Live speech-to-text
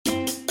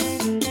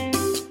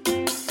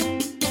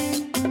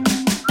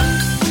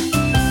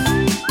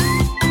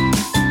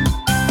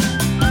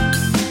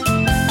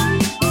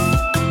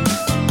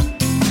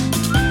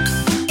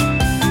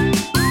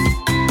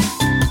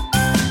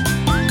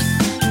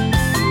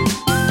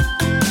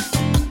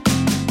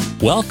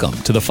Welcome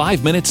to the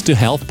 5 Minutes to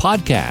Health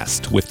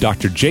podcast with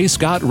Dr. J.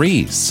 Scott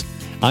Reese.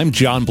 I'm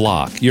John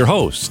Block, your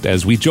host,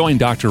 as we join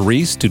Dr.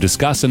 Reese to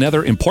discuss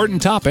another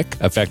important topic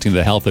affecting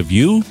the health of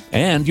you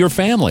and your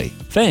family.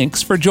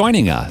 Thanks for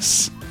joining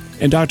us.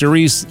 And Dr.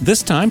 Reese,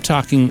 this time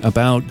talking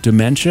about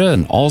dementia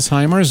and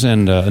Alzheimer's,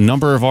 and a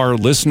number of our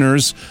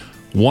listeners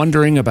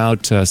wondering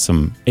about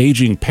some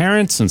aging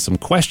parents, and some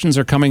questions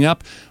are coming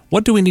up.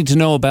 What do we need to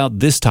know about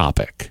this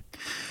topic?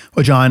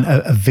 Well, John,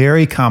 a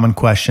very common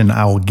question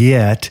I will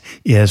get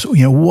is,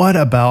 what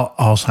about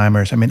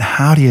Alzheimer's? I mean,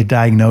 how do you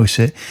diagnose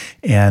it?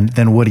 And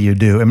then what do you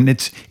do? I mean,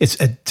 it's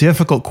a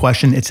difficult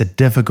question. It's a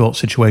difficult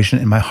situation.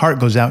 And my heart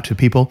goes out to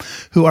people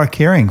who are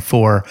caring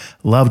for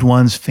loved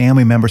ones,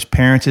 family members,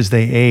 parents as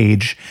they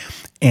age,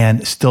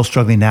 and still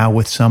struggling now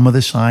with some of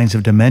the signs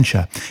of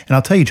dementia. And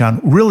I'll tell you,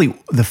 John, really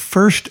the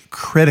first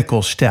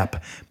critical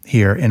step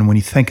here, and when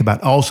you think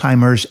about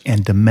Alzheimer's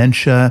and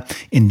dementia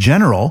in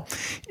general,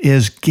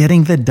 is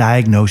getting the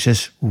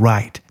diagnosis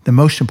right. The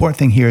most important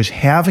thing here is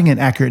having an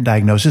accurate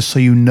diagnosis so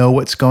you know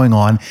what's going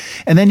on,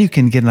 and then you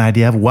can get an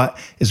idea of what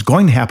is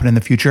going to happen in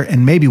the future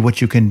and maybe what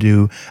you can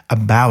do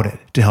about it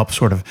to help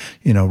sort of,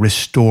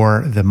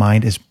 restore the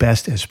mind as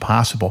best as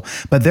possible.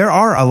 But there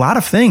are a lot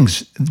of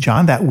things,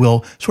 John, that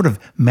will sort of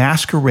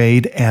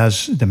masquerade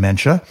as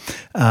dementia.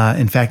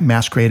 In fact,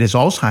 masquerade as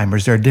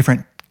Alzheimer's. There are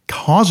different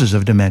causes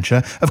of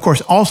dementia. Of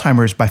course,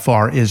 Alzheimer's by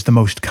far is the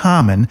most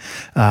common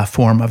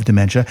form of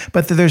dementia,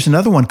 but there's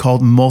another one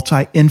called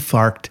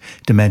multi-infarct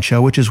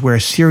dementia, which is where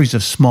a series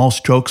of small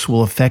strokes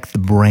will affect the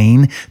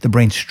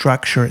brain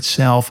structure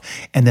itself,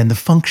 and then the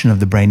function of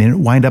the brain, and it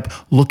wind up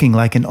looking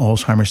like an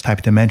Alzheimer's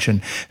type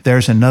dimension.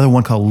 There's another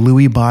one called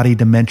Lewy body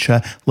dementia,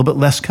 a little bit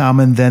less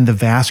common than the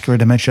vascular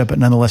dementia, but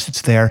nonetheless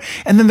it's there.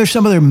 And then there's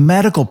some other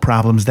medical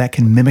problems that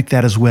can mimic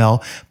that as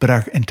well, but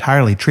are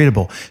entirely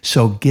treatable.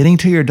 So getting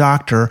to your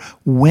doctor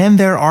when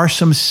there are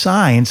some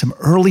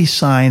early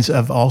signs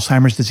of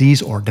Alzheimer's disease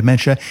or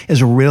dementia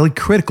is really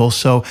critical.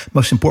 So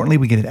most importantly,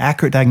 we get an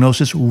accurate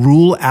diagnosis,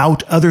 rule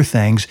out other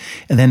things,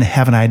 and then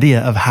have an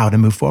idea of how to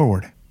move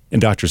forward.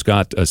 And Dr.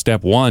 Scott,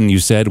 step one, you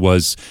said,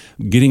 was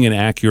getting an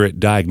accurate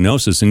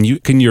diagnosis.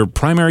 And can your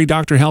primary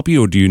doctor help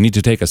you, or do you need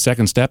to take a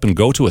second step and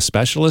go to a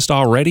specialist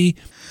already?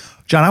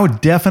 John, I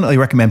would definitely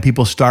recommend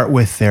people start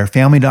with their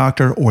family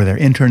doctor or their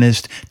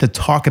internist to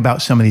talk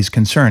about some of these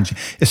concerns,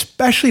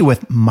 especially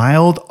with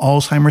mild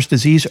Alzheimer's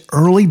disease,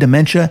 early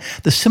dementia.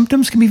 The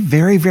symptoms can be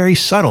very, very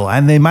subtle,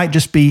 and they might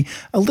just be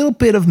a little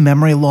bit of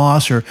memory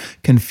loss or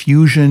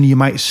confusion you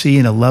might see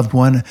in a loved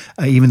one,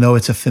 even though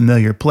it's a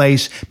familiar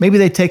place. Maybe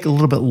they take a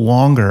little bit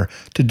longer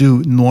to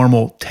do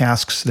normal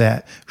tasks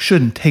that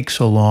shouldn't take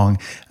so long.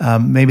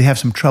 Maybe have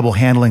some trouble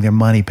handling their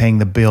money, paying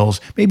the bills.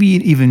 Maybe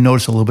you even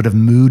notice a little bit of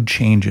mood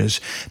changes.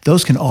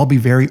 Those can all be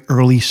very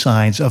early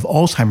signs of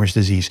Alzheimer's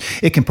disease.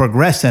 It can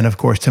progress then, of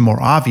course, to more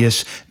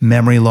obvious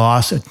memory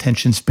loss,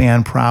 attention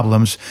span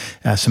problems,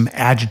 some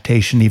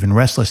agitation, even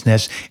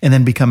restlessness, and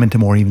then become into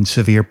more even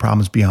severe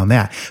problems beyond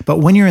that. But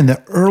when you're in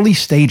the early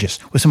stages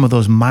with some of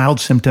those mild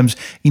symptoms,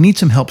 you need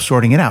some help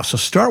sorting it out. So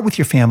start with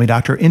your family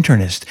doctor or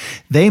internist.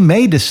 They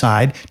may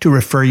decide to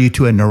refer you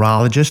to a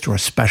neurologist or a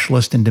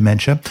specialist in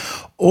dementia,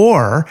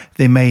 or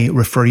they may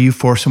refer you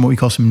for what we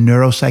call some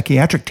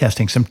neuropsychiatric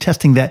testing, some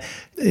testing that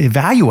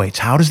evaluates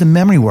how does the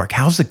memory work,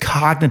 how's the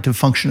cognitive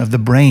function of the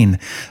brain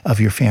of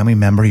your family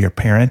member, your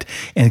parent,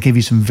 and give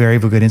you some very,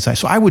 very good insight.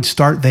 So I would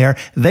start there.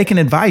 They can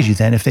advise you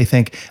then if they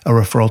think a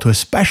referral to a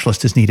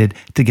specialist is needed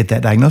to get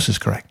that diagnosis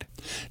correct.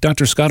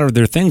 Dr. Scott, are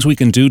there things we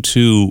can do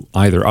to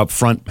either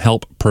upfront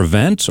help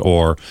prevent,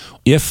 or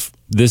if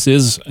this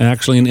is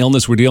actually an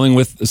illness we're dealing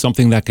with,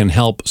 something that can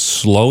help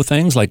slow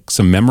things, like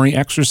some memory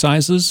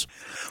exercises?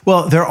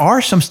 Well, there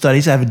are some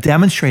studies that have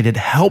demonstrated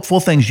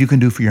helpful things you can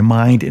do for your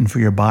mind and for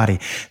your body.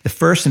 The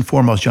first and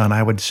foremost, John,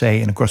 I would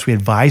say, and of course we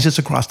advise this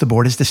across the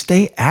board, is to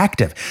stay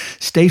active.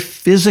 Stay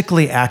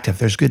physically active.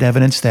 There's good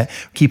evidence that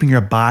keeping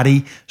your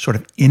body sort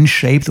of in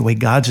shape the way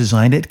God's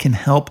designed it can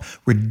help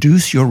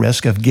reduce your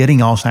risk of getting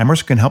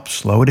Alzheimer's, can help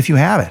slow it if you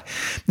have it.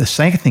 The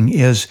second thing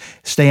is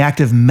stay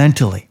active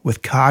mentally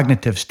with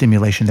cognitive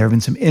stimulation. There have been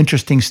some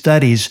interesting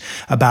studies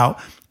about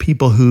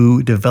people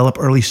who develop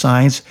early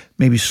signs,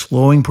 maybe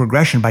slowing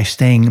progression by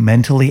staying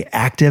mentally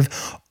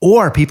active,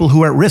 or people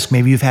who are at risk.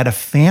 Maybe you've had a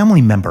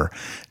family member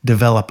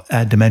develop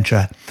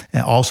dementia,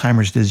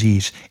 Alzheimer's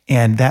disease,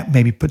 and that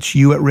maybe puts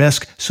you at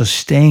risk. So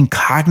staying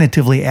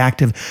cognitively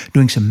active,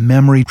 doing some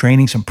memory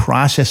training, some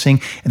processing,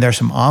 and there are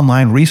some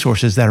online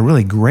resources that are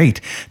really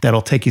great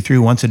that'll take you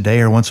through once a day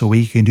or once a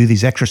week. You can do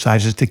these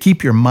exercises to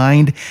keep your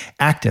mind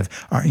active.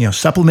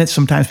 Supplements,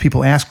 sometimes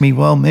people ask me,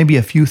 well, maybe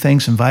a few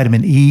things, some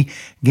vitamin E,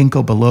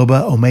 ginkgo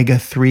biloba,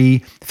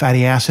 omega-3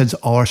 fatty acids,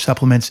 all are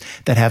supplements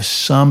that have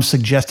some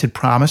suggested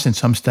promise in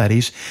some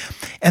studies.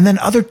 And then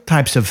other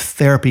types of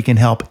therapy can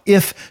help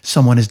if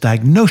someone is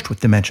diagnosed with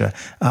dementia.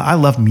 I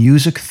love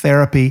music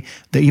therapy,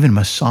 even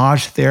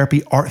massage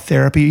therapy, art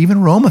therapy, even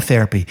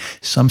aromatherapy.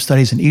 Some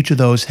studies in each of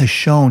those has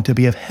shown to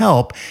be of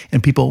help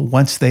in people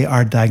once they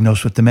are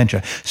diagnosed with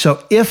dementia.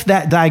 So if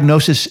that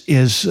diagnosis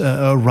is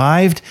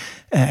arrived,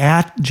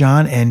 at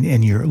John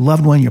and your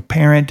loved one, your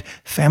parent,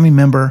 family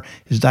member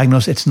is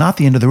diagnosed, it's not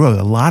the end of the road.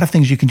 A lot of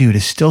things you can do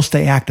to still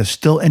stay active,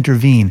 still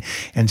intervene,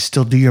 and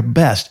still do your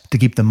best to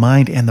keep the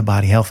mind and the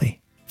body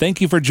healthy. Thank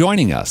you for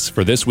joining us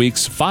for this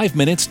week's 5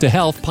 Minutes to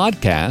Health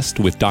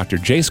podcast with Dr.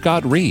 J.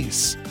 Scott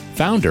Rees,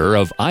 founder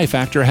of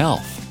iFactor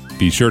Health.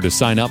 Be sure to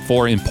sign up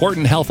for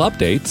important health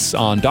updates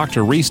on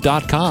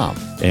drrees.com.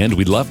 And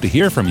we'd love to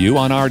hear from you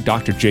on our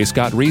Dr. J.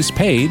 Scott Rees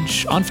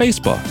page on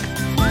Facebook.